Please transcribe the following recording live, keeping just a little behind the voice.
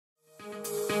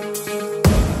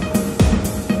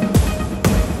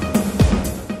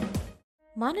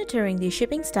Monitoring the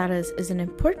shipping status is an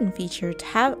important feature to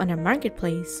have on a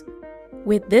marketplace.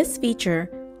 With this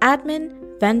feature,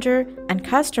 admin, vendor, and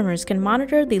customers can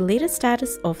monitor the latest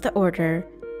status of the order.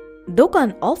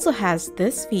 Dokan also has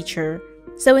this feature.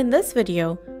 So in this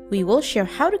video, we will show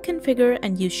how to configure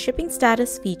and use shipping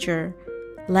status feature.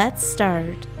 Let's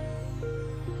start.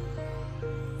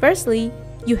 Firstly,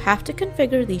 you have to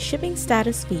configure the shipping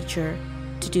status feature.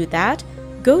 To do that,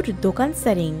 go to Dokan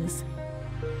settings.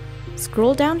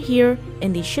 Scroll down here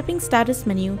in the shipping status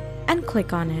menu and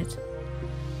click on it.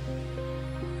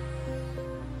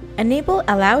 Enable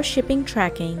Allow Shipping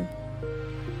Tracking.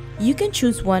 You can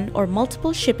choose one or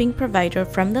multiple shipping provider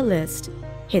from the list.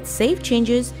 Hit Save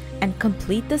Changes and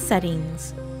complete the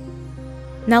settings.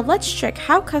 Now let's check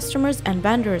how customers and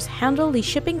vendors handle the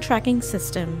shipping tracking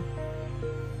system.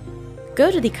 Go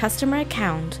to the customer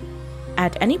account.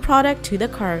 Add any product to the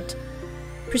cart.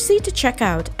 Proceed to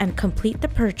checkout and complete the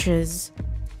purchase.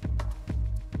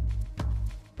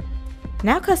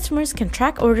 Now customers can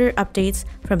track order updates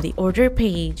from the order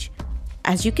page.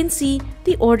 As you can see,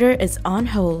 the order is on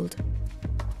hold.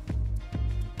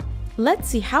 Let's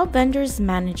see how vendors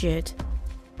manage it.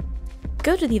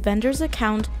 Go to the vendor's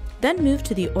account, then move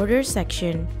to the order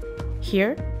section.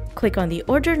 Here, click on the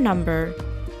order number.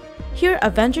 Here, a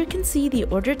vendor can see the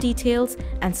order details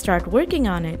and start working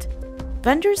on it.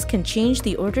 Vendors can change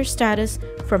the order status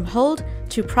from hold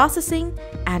to processing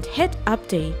and hit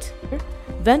update.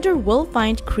 Vendor will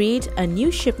find Create a New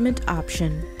Shipment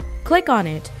option. Click on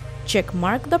it, check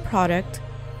mark the product,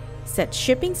 set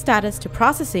shipping status to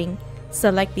processing,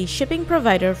 select the shipping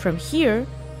provider from here,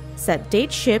 set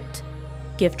date shipped,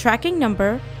 give tracking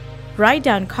number, write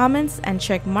down comments and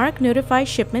check mark Notify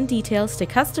Shipment Details to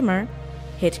customer,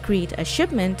 hit Create a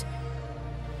Shipment,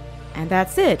 and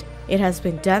that's it. It has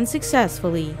been done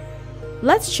successfully.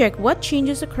 Let's check what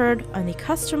changes occurred on the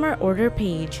customer order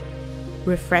page.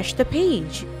 Refresh the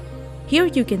page. Here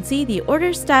you can see the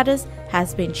order status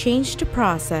has been changed to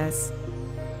process.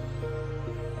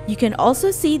 You can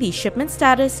also see the shipment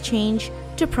status change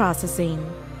to processing.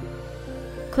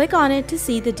 Click on it to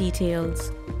see the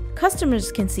details.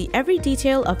 Customers can see every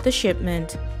detail of the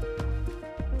shipment.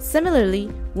 Similarly,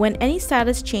 when any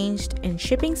status changed in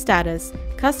shipping status,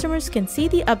 customers can see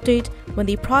the update when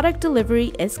the product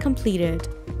delivery is completed.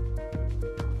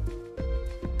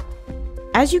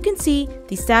 As you can see,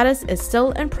 the status is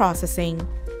still in processing.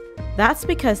 That's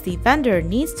because the vendor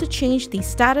needs to change the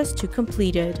status to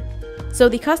completed, so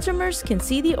the customers can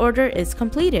see the order is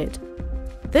completed.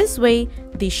 This way,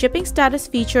 the shipping status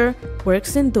feature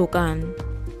works in Dokan.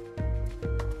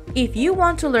 If you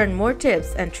want to learn more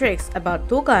tips and tricks about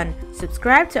Dokan,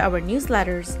 subscribe to our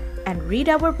newsletters and read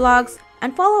our blogs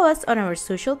and follow us on our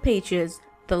social pages.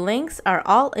 The links are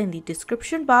all in the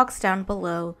description box down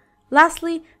below.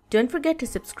 Lastly, don't forget to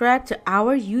subscribe to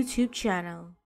our YouTube channel.